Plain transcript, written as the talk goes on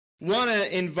Want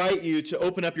to invite you to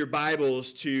open up your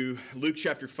Bibles to Luke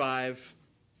chapter 5.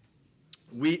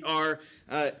 We are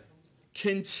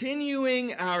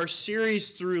continuing our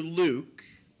series through Luke.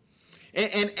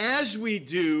 And as we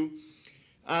do,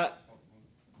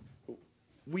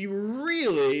 we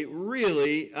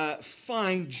really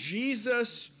find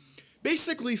Jesus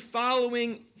basically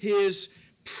following his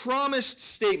promised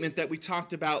statement that we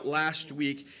talked about last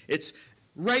week. It's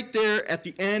right there at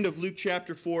the end of Luke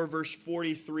chapter 4, verse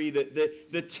 43,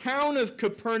 the town of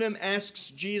Capernaum asks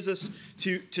Jesus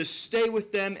to stay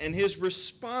with them, and his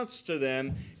response to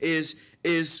them is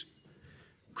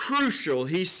crucial.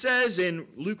 He says in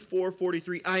Luke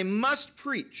 4:43, I must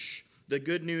preach the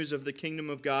good news of the kingdom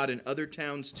of God in other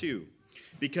towns too,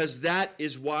 because that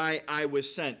is why I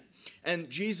was sent. And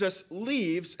Jesus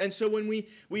leaves, and so when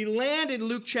we land in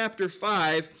Luke chapter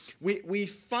 5, we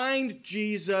find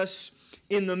Jesus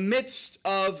in the midst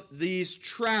of these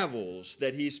travels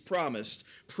that he's promised,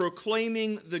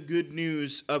 proclaiming the good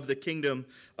news of the kingdom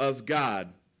of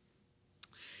God.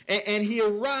 And he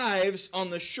arrives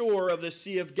on the shore of the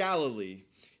Sea of Galilee.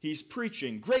 He's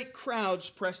preaching. Great crowds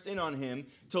pressed in on him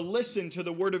to listen to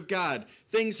the word of God.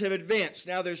 Things have advanced.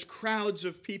 Now there's crowds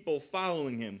of people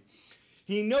following him.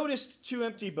 He noticed 2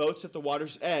 empty boats at the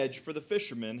water's edge, for the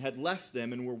fishermen had left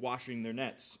them and were washing their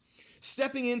nets.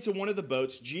 Stepping into one of the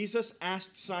boats, Jesus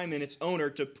asked Simon, its owner,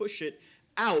 to push it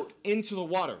out into the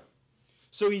water.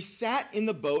 So he sat in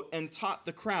the boat and taught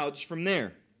the crowds from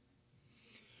there.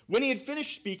 When he had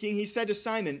finished speaking, he said to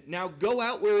Simon, now go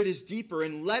out where it is deeper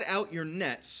and let out your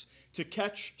nets to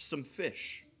catch some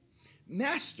fish.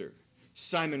 Master,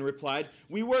 Simon replied,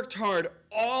 we worked hard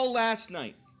all last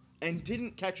night and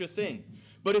didn't catch a thing.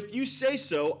 But if you say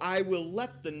so, I will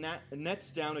let the nets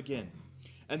down again.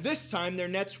 And this time their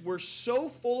nets were so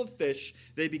full of fish,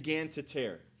 they began to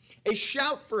tear. A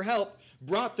shout for help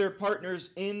brought their partners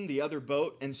in the other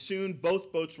boat, and soon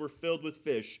both boats were filled with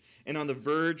fish and on the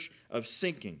verge of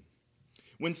sinking.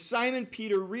 When Simon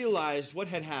Peter realized what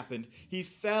had happened, he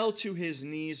fell to his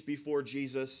knees before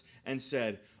Jesus and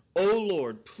said, O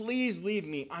Lord, please leave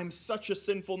me. I'm such a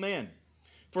sinful man.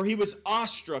 For he was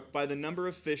awestruck by the number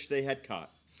of fish they had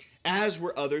caught, as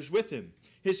were others with him.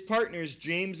 His partners,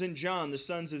 James and John, the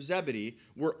sons of Zebedee,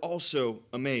 were also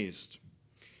amazed.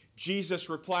 Jesus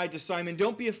replied to Simon,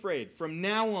 don't be afraid. From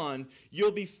now on,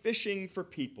 you'll be fishing for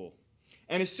people.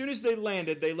 And as soon as they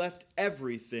landed, they left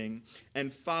everything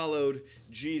and followed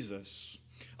Jesus.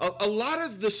 A lot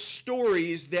of the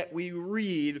stories that we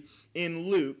read in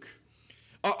Luke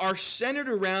are centered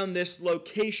around this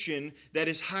location that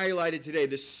is highlighted today,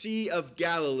 the Sea of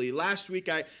Galilee. Last week,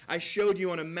 I showed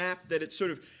you on a map that it's sort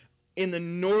of in the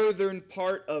northern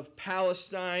part of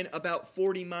Palestine, about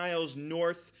 40 miles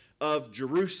north of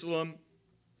Jerusalem.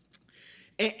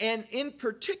 And in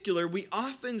particular, we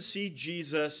often see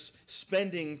Jesus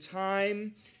spending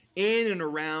time in and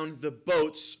around the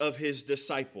boats of his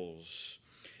disciples.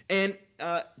 And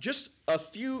just a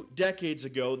few decades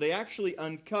ago, they actually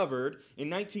uncovered, in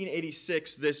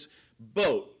 1986, this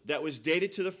boat that was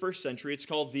dated to the first century. It's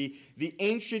called the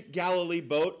Ancient Galilee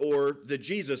Boat, or the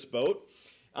Jesus Boat.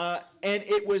 And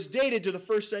it was dated to the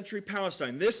first century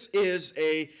Palestine. This is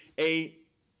a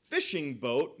fishing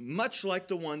boat, much like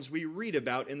the ones we read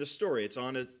about in the story. It's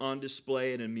on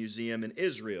display in a museum in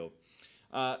Israel.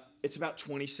 It's about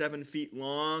 27 feet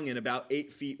long and about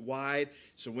 8 feet wide.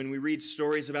 So when we read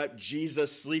stories about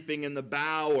Jesus sleeping in the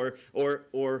bow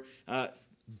or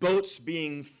boats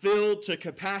being filled to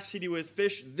capacity with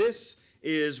fish, this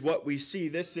is what we see.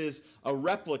 This is a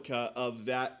replica of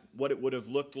that, what it would have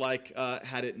looked like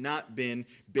had it not been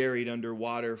buried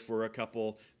underwater for a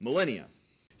couple millennia.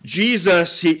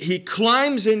 Jesus, he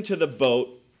climbs into the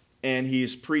boat and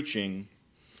he's preaching.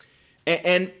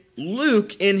 And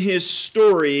Luke, in his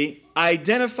story,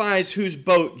 identifies whose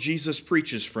boat Jesus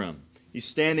preaches from. He's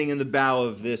standing in the bow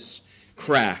of this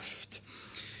craft.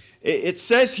 It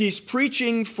says he's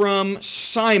preaching from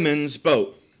Simon's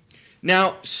boat.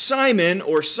 Now, Simon,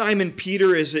 or Simon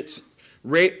Peter,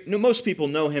 most people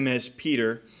know him as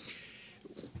Peter.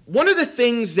 One of the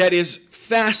things that is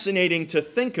fascinating to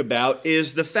think about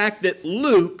is the fact that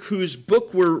Luke, whose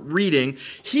book we're reading,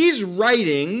 he's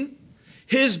writing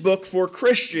his book for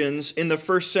Christians in the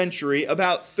first century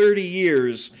about 30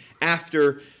 years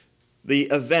after the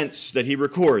events that he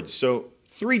records. So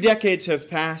 3 decades have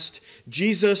passed.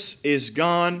 Jesus is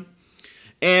gone.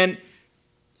 And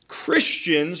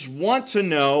Christians want to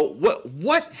know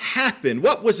what happened.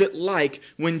 What was it like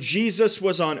when Jesus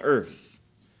was on earth?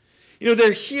 You know,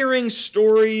 they're hearing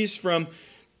stories from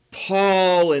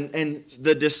Paul and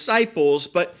the disciples,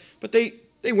 but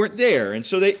they weren't there. And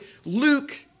so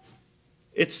Luke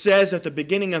it says at the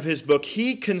beginning of his book,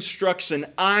 he constructs an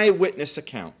eyewitness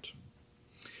account.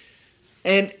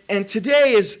 And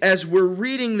today, as we're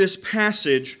reading this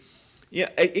passage,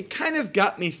 it kind of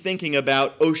got me thinking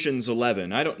about Ocean's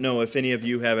 11. I don't know if any of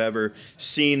you have ever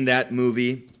seen that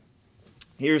movie.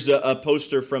 Here's a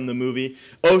poster from the movie.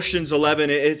 Ocean's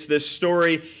 11, it's this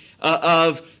story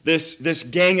of this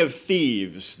gang of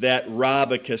thieves that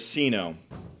rob a casino.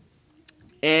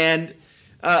 And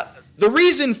the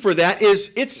reason for that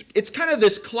is it's kind of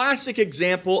this classic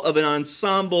example of an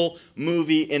ensemble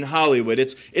movie in Hollywood.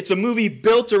 It's a movie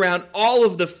built around all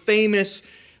of the famous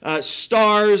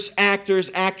stars, actors,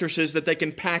 actresses that they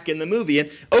can pack in the movie. And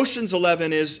Ocean's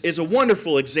 11 is a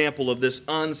wonderful example of this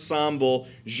ensemble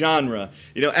genre.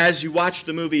 As you watch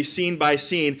the movie scene by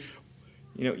scene,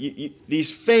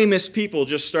 these famous people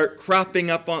just start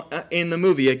cropping up in the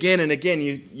movie again and again.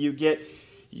 You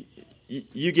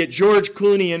get George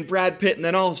Clooney and Brad Pitt, and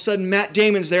then all of a sudden Matt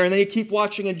Damon's there, and then you keep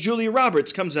watching, and Julia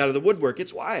Roberts comes out of the woodwork.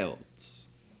 It's wild.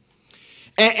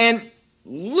 And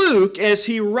Luke, as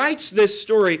he writes this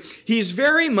story, he's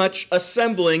very much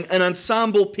assembling an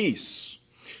ensemble piece.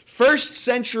 First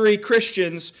century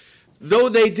Christians, though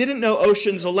they didn't know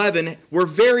Ocean's 11, were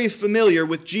very familiar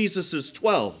with Jesus'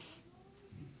 12.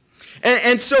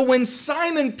 And so when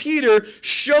Simon Peter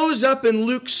shows up in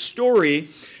Luke's story,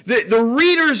 the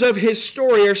readers of his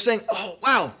story are saying, oh,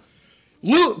 wow,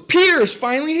 Peter's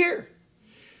finally here.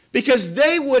 Because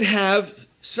they would have,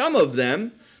 some of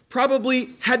them, probably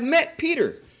had met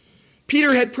Peter.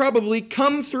 Peter had probably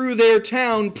come through their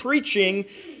town preaching,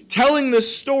 telling the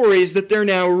stories that they're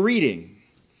now reading.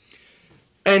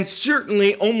 And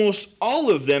certainly almost all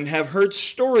of them have heard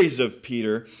stories of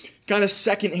Peter, kind of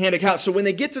secondhand accounts. So when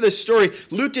they get to this story,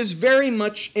 Luke is very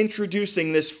much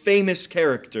introducing this famous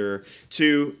character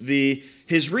to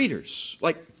his readers.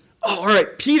 Like, oh, all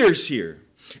right, Peter's here.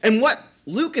 And what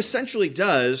Luke essentially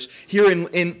does here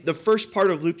in the first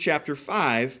part of Luke chapter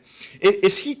 5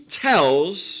 is he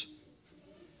tells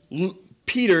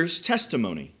Peter's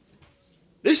testimony.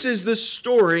 This is the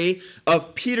story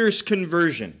of Peter's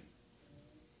conversion.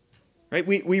 Right?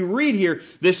 We read here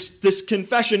this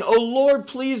confession, oh Lord,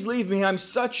 please leave me. I'm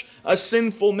such a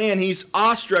sinful man. He's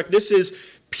awestruck. This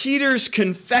is Peter's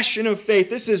confession of faith.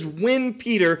 This is when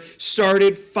Peter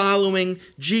started following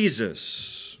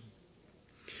Jesus.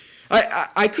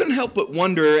 I couldn't help but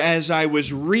wonder as I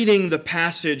was reading the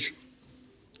passage,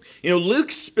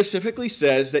 Luke specifically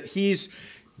says that he's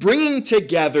bringing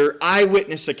together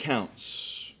eyewitness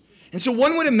accounts. And so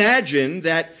one would imagine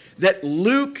that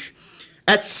Luke,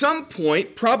 at some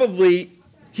point, probably,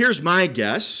 here's my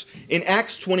guess, in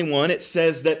Acts 21, it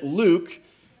says that Luke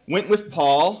went with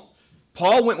Paul.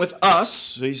 Paul went with us,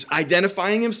 so he's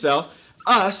identifying himself,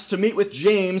 us, to meet with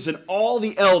James, and all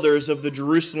the elders of the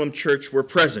Jerusalem church were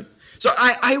present. So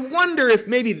I wonder if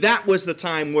maybe that was the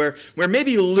time where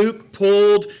maybe Luke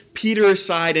pulled Peter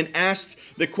aside and asked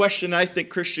the question I think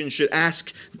Christians should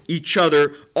ask each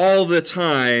other all the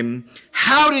time: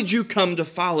 how did you come to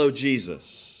follow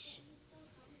Jesus?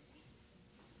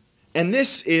 And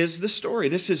this is the story.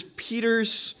 This is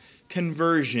Peter's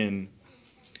conversion,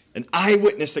 an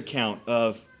eyewitness account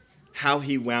of how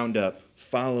he wound up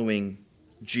following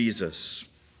Jesus.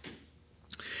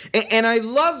 And I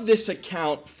love this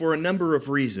account for a number of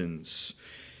reasons.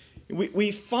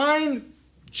 We find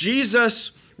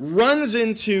Jesus runs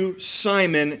into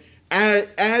Simon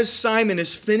as Simon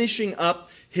is finishing up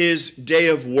his day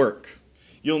of work.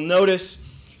 You'll notice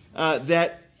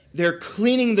that they're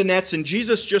cleaning the nets, and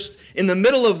Jesus, just in the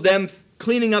middle of them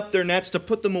cleaning up their nets to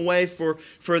put them away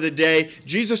for the day,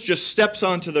 Jesus just steps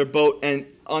onto their boat and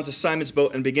onto Simon's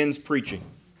boat and begins preaching.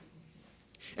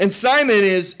 And Simon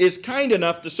is kind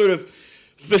enough to sort of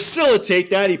facilitate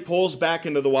that. He pulls back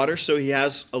into the water so he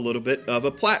has a little bit of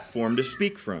a platform to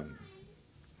speak from.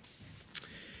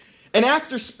 And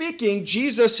after speaking,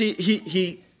 Jesus,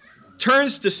 he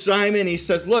turns to Simon. He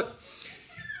says, look,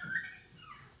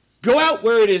 go out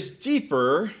where it is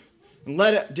deeper and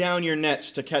let down your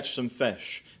nets to catch some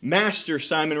fish. Master,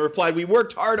 Simon replied, we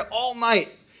worked hard all night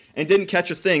and didn't catch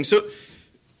a thing. So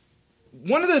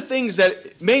one of the things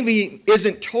that maybe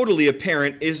isn't totally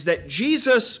apparent is that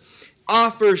Jesus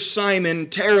offers Simon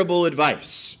terrible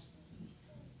advice.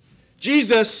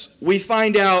 Jesus, we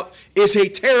find out, is a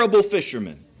terrible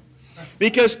fisherman.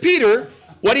 Because Peter,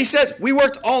 what he says, we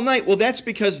worked all night. Well, that's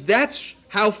because that's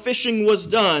how fishing was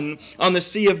done on the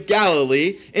Sea of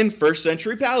Galilee in first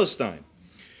century Palestine.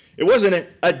 It wasn't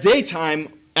a daytime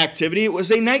activity, it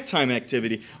was a nighttime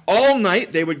activity. All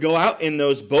night they would go out in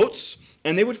those boats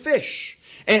and they would fish.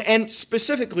 And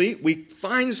specifically, we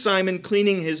find Simon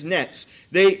cleaning his nets.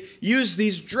 They use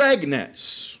these drag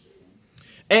nets.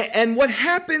 And what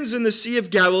happens in the Sea of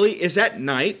Galilee is at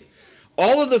night,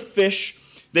 all of the fish,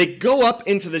 they go up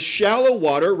into the shallow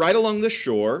water right along the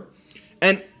shore.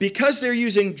 And because they're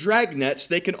using drag nets,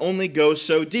 they can only go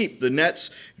so deep. The nets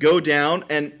go down,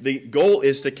 and the goal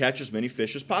is to catch as many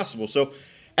fish as possible. So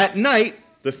at night,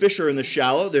 the fish are in the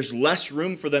shallow. There's less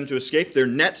room for them to escape. Their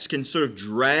nets can sort of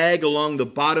drag along the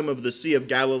bottom of the Sea of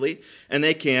Galilee, and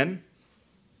they can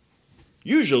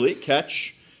usually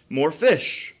catch more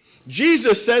fish.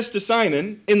 Jesus says to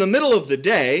Simon, in the middle of the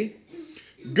day,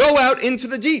 go out into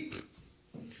the deep.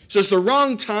 So it's the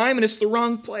wrong time and it's the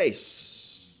wrong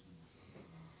place.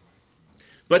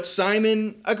 But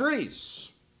Simon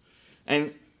agrees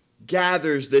and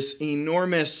gathers this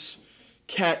enormous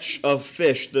catch of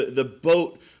fish. The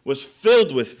boat was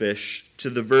filled with fish to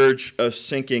the verge of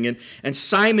sinking. And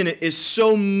Simon is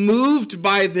so moved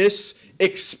by this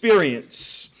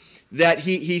experience that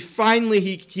he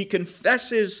finally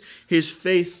confesses his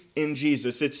faith in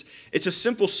Jesus. It's a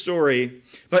simple story,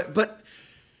 but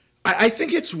I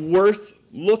think it's worth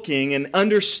looking and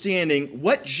understanding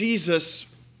what Jesus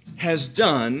has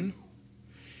done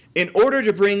in order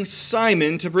to bring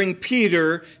Simon, to bring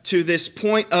Peter to this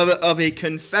point of a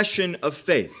confession of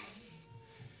faith.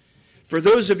 For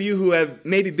those of you who have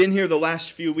maybe been here the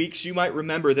last few weeks, you might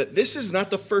remember that this is not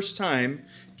the first time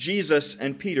Jesus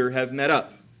and Peter have met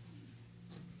up.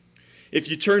 If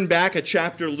you turn back a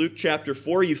chapter, Luke chapter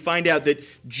 4, you find out that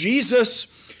Jesus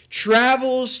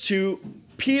travels to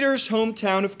Peter's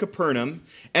hometown of Capernaum,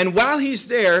 and while he's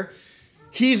there,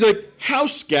 he's a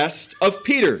house guest of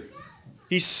Peter.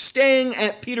 He's staying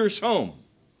at Peter's home.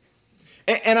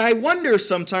 And I wonder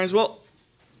sometimes, well,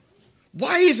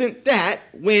 why isn't that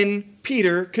when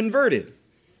Peter converted?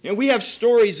 You know, we have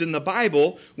stories in the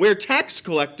Bible where tax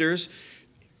collectors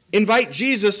invite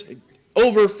Jesus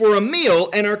over for a meal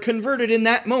and are converted in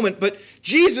that moment. But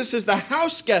Jesus is the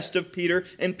house guest of Peter,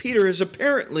 and Peter is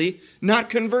apparently not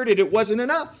converted. It wasn't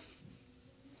enough.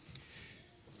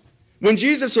 When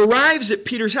Jesus arrives at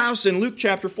Peter's house in Luke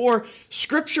chapter 4,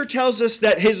 Scripture tells us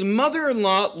that his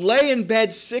mother-in-law lay in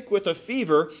bed sick with a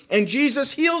fever, and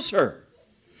Jesus heals her.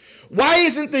 Why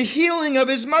isn't the healing of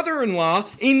his mother-in-law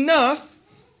enough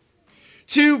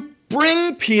to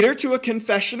bring Peter to a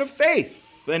confession of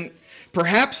faith? And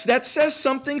perhaps that says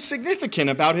something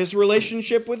significant about his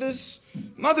relationship with his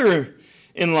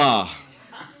mother-in-law.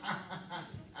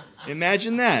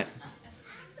 Imagine that.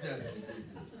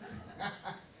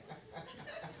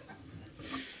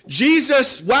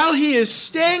 Jesus, while he is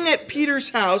staying at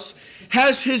Peter's house,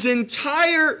 has his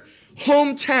entire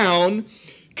hometown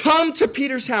come to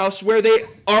Peter's house where they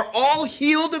are all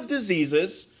healed of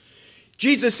diseases.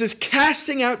 Jesus is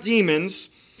casting out demons,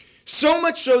 so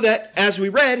much so that, as we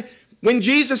read, when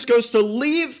Jesus goes to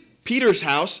leave Peter's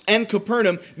house and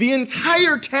Capernaum, the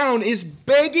entire town is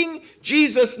begging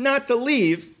Jesus not to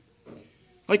leave.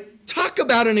 Like, talk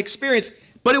about an experience,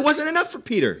 but it wasn't enough for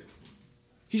Peter.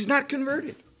 He's not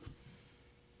converted.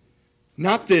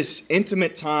 Not this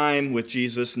intimate time with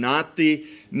Jesus, not the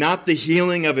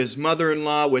healing of his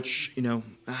mother-in-law, which,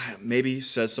 maybe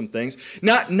says some things.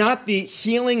 Not the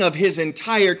healing of his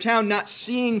entire town, not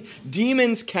seeing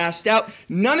demons cast out.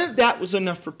 None of that was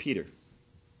enough for Peter.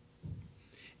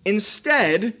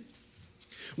 Instead,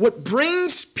 what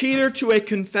brings Peter to a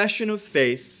confession of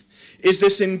faith is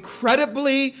this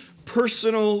incredibly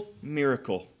personal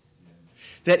miracle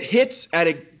that hits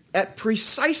at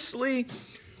precisely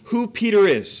who Peter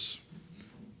is.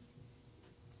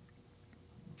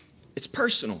 It's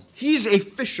personal. He's a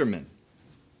fisherman.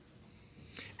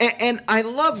 And I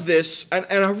love this, and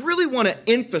I really want to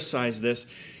emphasize this.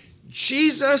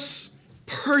 Jesus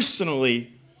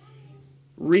personally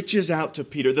reaches out to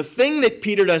Peter. The thing that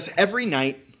Peter does every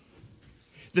night,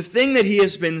 the thing that he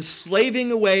has been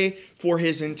slaving away for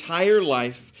his entire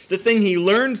life, the thing he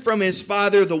learned from his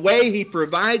father, the way he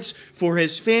provides for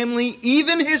his family,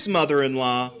 even his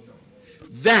mother-in-law,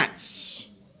 that's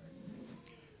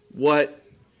what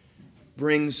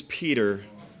brings Peter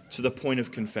to the point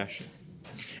of confession.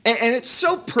 And it's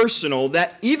so personal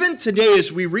that even today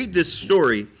as we read this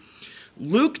story,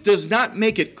 Luke does not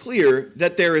make it clear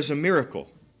that there is a miracle.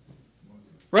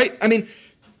 Right? I mean,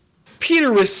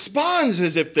 Peter responds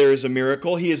as if there is a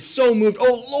miracle. He is so moved.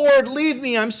 Oh, Lord, leave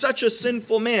me. I'm such a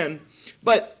sinful man.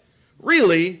 But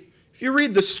really, if you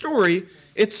read the story,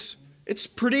 it's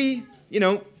pretty,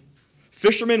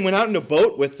 fishermen went out in a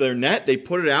boat with their net. They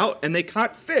put it out and they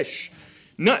caught fish.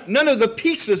 None of the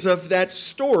pieces of that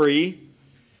story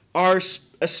are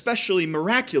especially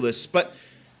miraculous, but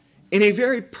in a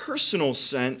very personal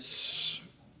sense,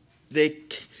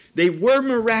 they were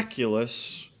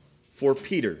miraculous for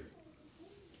Peter.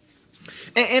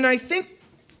 And I think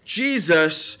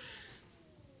Jesus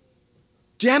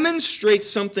demonstrates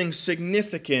something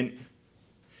significant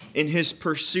in his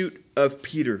pursuit of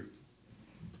Peter.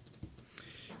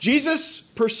 Jesus'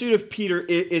 pursuit of Peter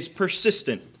is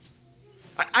persistent.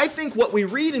 I think what we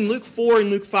read in Luke 4 and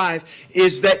Luke 5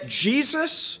 is that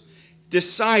Jesus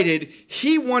decided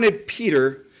he wanted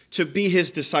Peter to be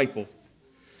his disciple.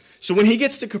 So when he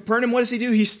gets to Capernaum, what does he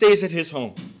do? He stays at his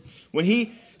home. When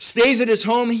he stays at his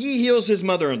home, he heals his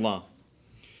mother-in-law.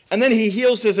 And then he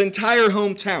heals his entire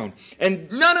hometown. And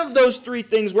none of those three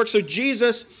things work. So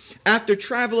Jesus, after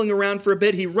traveling around for a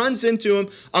bit, he runs into him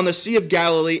on the Sea of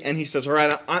Galilee, and he says, all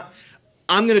right,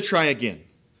 I'm going to try again.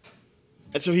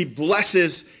 And so he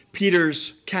blesses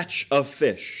Peter's catch of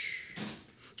fish.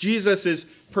 Jesus is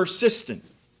persistent.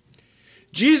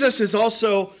 Jesus is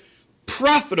also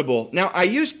profitable. Now, I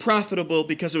used profitable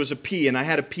because it was a P, and I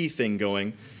had a P thing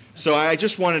going. So I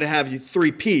just wanted to have you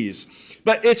 3 Ps.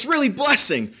 But it's really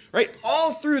blessing, right?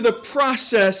 All through the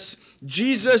process,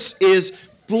 Jesus is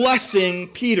blessing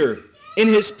Peter. In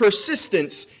his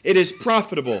persistence, it is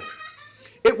profitable.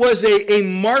 It was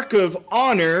a mark of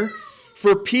honor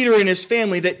for Peter and his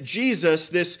family that Jesus,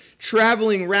 this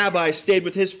traveling rabbi, stayed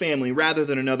with his family rather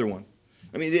than another one.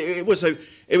 I mean, it was,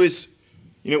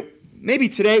 maybe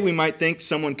today we might think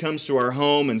someone comes to our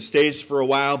home and stays for a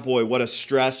while. Boy, what a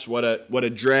stress, what a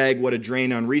drag, what a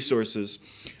drain on resources.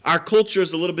 Our culture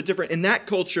is a little bit different. In that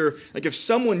culture, like if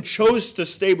someone chose to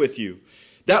stay with you,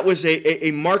 that was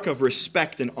a mark of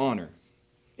respect and honor.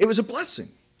 It was a blessing.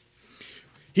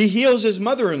 He heals his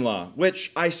mother-in-law, which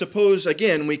I suppose,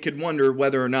 again, we could wonder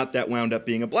whether or not that wound up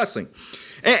being a blessing.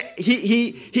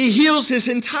 He heals his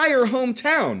entire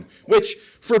hometown, which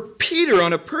for Peter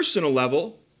on a personal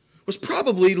level was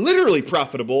probably literally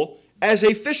profitable as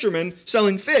a fisherman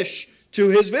selling fish to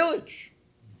his village.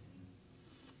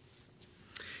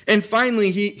 And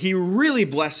finally, he really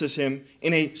blesses him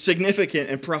in a significant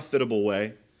and profitable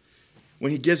way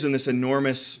when he gives him this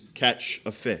enormous catch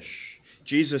of fish.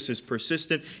 Jesus is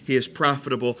persistent, he is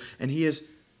profitable, and he is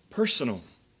personal.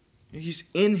 He's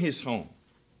in his home,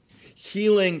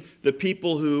 healing the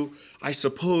people who I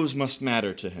suppose must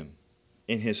matter to him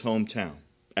in his hometown,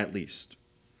 at least.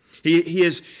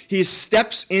 He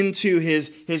steps into his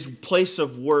place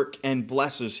of work and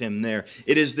blesses him there.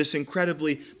 It is this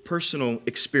incredibly personal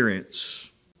experience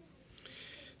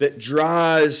that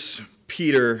draws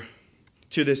Peter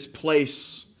to this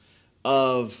place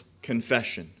of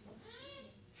confession.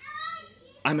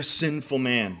 I'm a sinful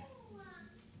man.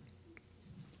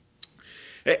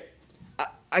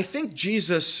 I think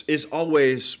Jesus is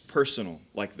always personal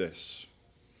like this.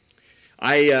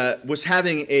 I was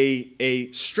having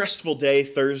a stressful day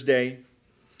Thursday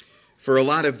for a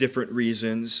lot of different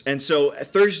reasons. And so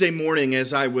Thursday morning,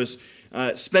 as I was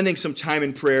spending some time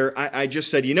in prayer, I just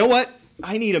said, you know what?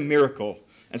 I need a miracle.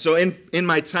 And so in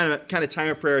my time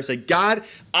of prayer, I said, God,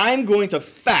 I'm going to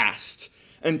fast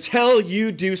until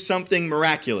you do something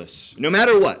miraculous, no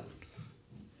matter what.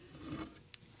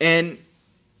 And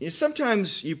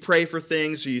sometimes you pray for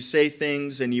things or you say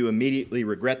things and you immediately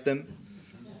regret them.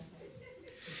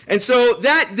 And so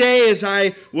that day as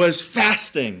I was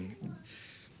fasting,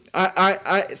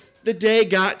 the day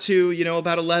got to,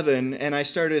 about 11, and I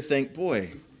started to think,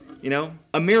 boy,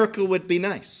 a miracle would be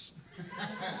nice.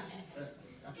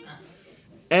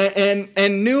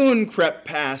 And noon crept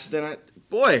past, and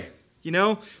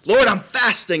Lord, I'm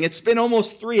fasting. It's been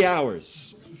almost 3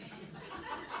 hours.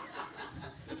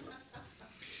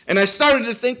 And I started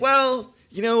to think, well,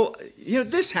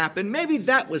 this happened. Maybe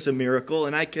that was a miracle,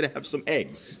 and I could have some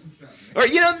eggs. Or,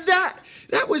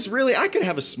 that was really, I could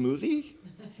have a smoothie.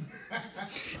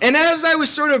 And as I was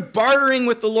sort of bartering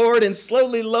with the Lord and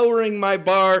slowly lowering my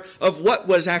bar of what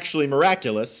was actually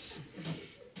miraculous,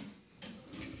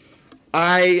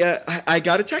 I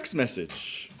got a text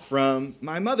message from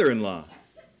my mother-in-law.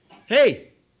 Hey,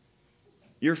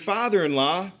 your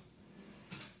mother-in-law's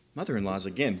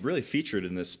again really featured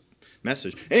in this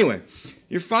message. Anyway,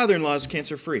 your father-in-law is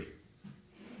cancer-free.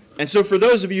 And so for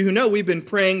those of you who know, we've been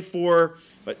praying for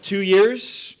 2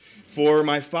 years for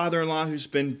my father-in-law who's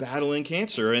been battling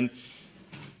cancer. And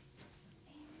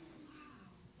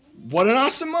what an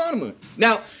awesome moment.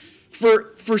 Now,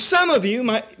 for some of you,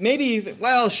 maybe you think,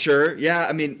 well, sure, yeah,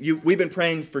 I mean, we've been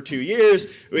praying for 2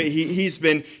 years. He's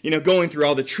been, going through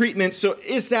all the treatment. So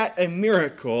is that a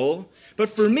miracle? But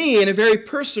for me, in a very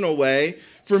personal way,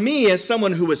 for me as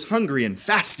someone who was hungry and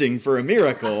fasting for a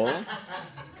miracle,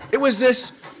 it was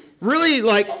this really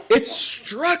it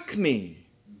struck me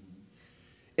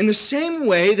in the same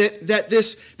way that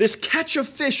this catch of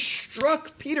fish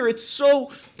struck Peter. It's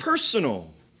so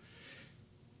personal.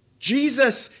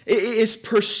 Jesus is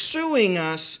pursuing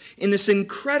us in this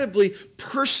incredibly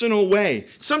personal way.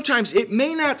 Sometimes it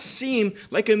may not seem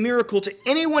like a miracle to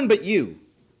anyone but you.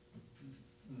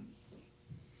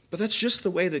 But that's just the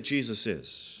way that Jesus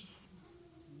is.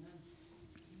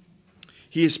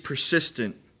 He is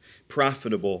persistent,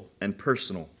 profitable, and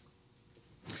personal.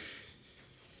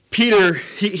 Peter,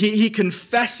 he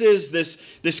confesses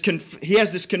he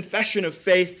has this confession of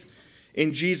faith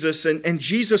in Jesus, and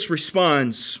Jesus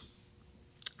responds,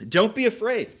 "Don't be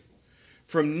afraid.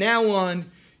 From now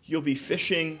on, you'll be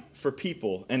fishing for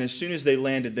people." And as soon as they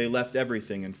landed, they left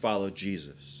everything and followed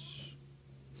Jesus.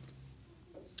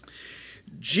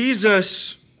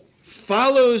 Jesus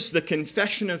follows the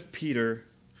confession of Peter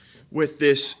with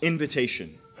this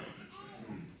invitation.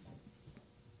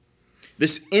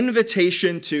 This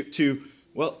invitation to,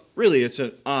 well, really, it's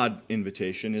an odd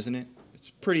invitation, isn't it?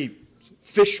 It's pretty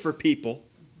fish for people.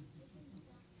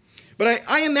 But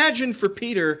I imagine for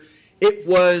Peter, it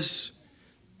was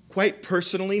quite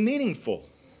personally meaningful.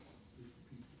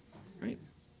 Right?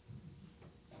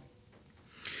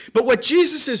 But what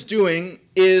Jesus is doing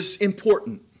is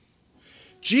important.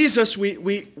 Jesus,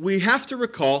 we have to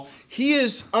recall, he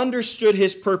has understood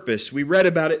his purpose. We read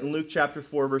about it in Luke chapter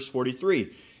 4, verse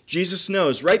 43. Jesus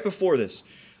knows right before this,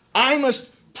 I must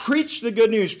preach the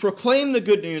good news, proclaim the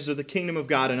good news of the kingdom of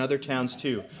God in other towns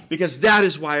too, because that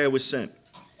is why I was sent.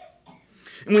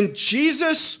 And when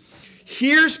Jesus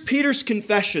hears Peter's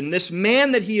confession, this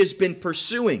man that he has been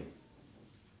pursuing,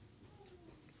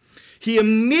 he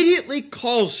immediately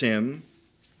calls him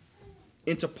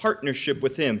into partnership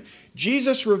with him.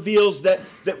 Jesus reveals that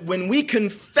when we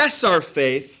confess our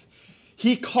faith,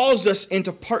 he calls us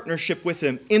into partnership with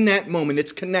him. In that moment,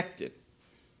 it's connected.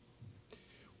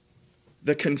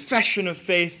 The confession of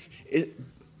faith, it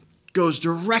goes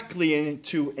directly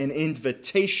into an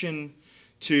invitation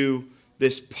to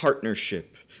this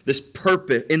partnership, this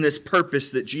purpose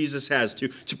that Jesus has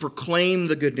to proclaim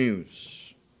the good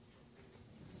news.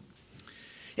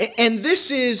 And this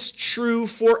is true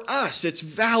for us. It's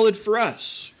valid for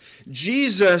us.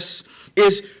 Jesus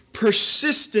is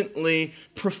persistently,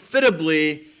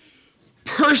 profitably,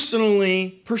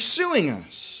 personally pursuing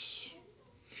us.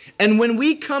 And when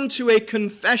we come to a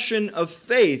confession of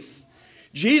faith,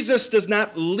 Jesus does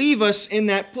not leave us in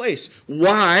that place.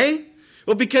 Why?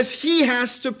 Well, because he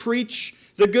has to preach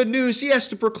the good news. He has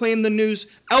to proclaim the news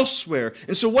elsewhere.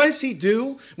 And so what does he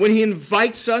do when he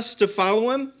invites us to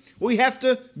follow him? We have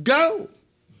to go.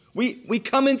 We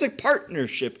come into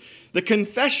partnership. The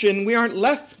confession, we aren't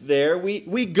left there.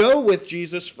 We go with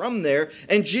Jesus from there,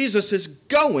 and Jesus is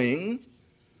going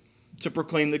to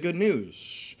proclaim the good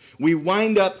news. We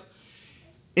wind up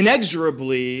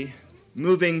inexorably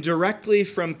moving directly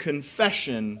from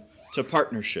confession to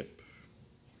partnership.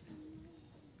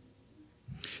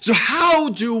 So how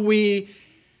do we,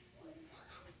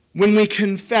 when we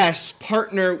confess,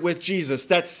 partner with Jesus?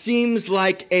 That seems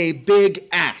like a big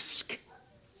ask.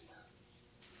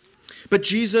 But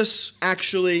Jesus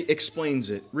actually explains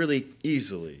it really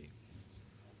easily.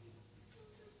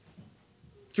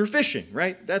 Through fishing,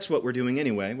 right? That's what we're doing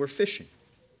anyway. We're fishing.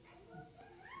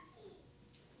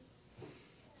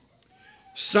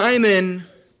 Simon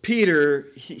Peter,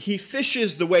 he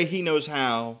fishes the way he knows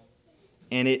how,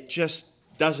 and it just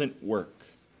doesn't work.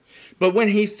 But when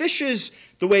he fishes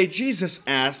the way Jesus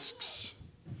asks,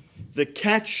 the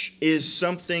catch is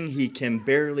something he can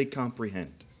barely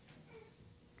comprehend.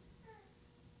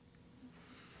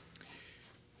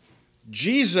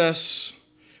 Jesus,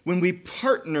 when we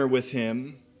partner with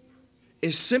him,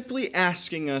 is simply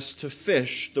asking us to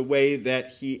fish the way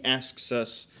that he asks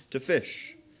us to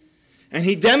fish. And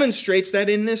he demonstrates that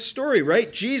in this story, right?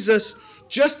 Jesus,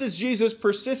 just as Jesus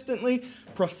persistently,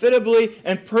 profitably,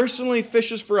 and personally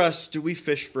fishes for us, do we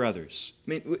fish for others? I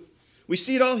mean, we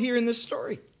see it all here in this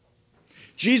story.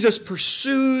 Jesus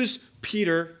pursues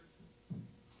Peter.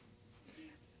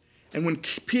 And when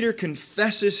Peter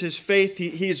confesses his faith,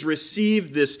 he has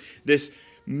received this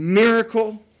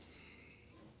miracle.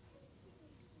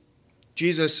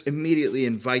 Jesus immediately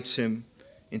invites him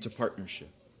into partnership.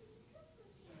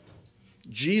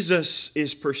 Jesus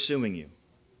is pursuing you.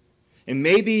 And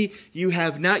maybe you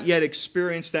have not yet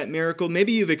experienced that miracle.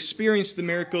 Maybe you've experienced the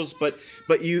miracles, but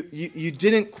you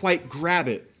didn't quite grab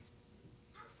it.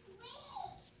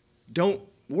 Don't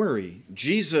worry.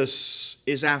 Jesus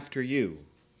is after you.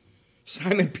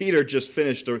 Simon Peter just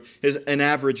finished an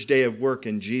average day of work,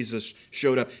 and Jesus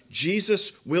showed up.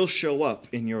 Jesus will show up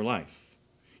in your life.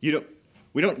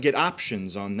 We don't get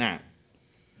options on that.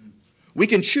 We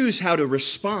can choose how to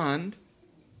respond,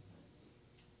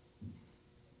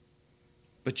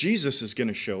 but Jesus is going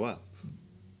to show up.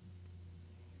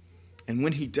 And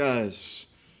when he does,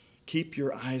 keep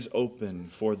your eyes open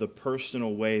for the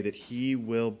personal way that he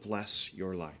will bless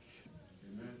your life.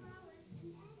 Amen.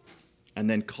 And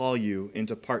then call you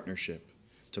into partnership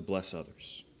to bless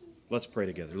others. Let's pray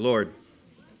together. Lord,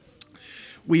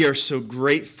 we are so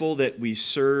grateful that we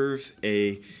serve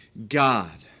a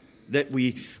God, that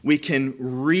we can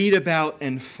read about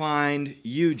and find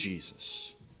you,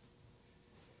 Jesus.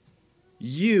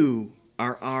 You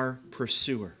are our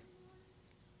pursuer.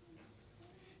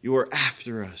 You are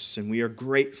after us, and we are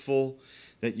grateful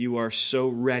that you are so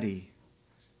ready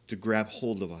to grab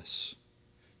hold of us,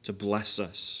 to bless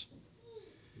us,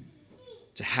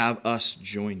 to have us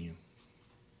join you.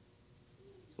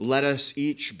 Let us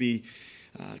each be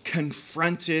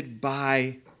confronted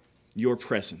by your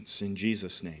presence. In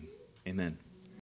Jesus' name, amen.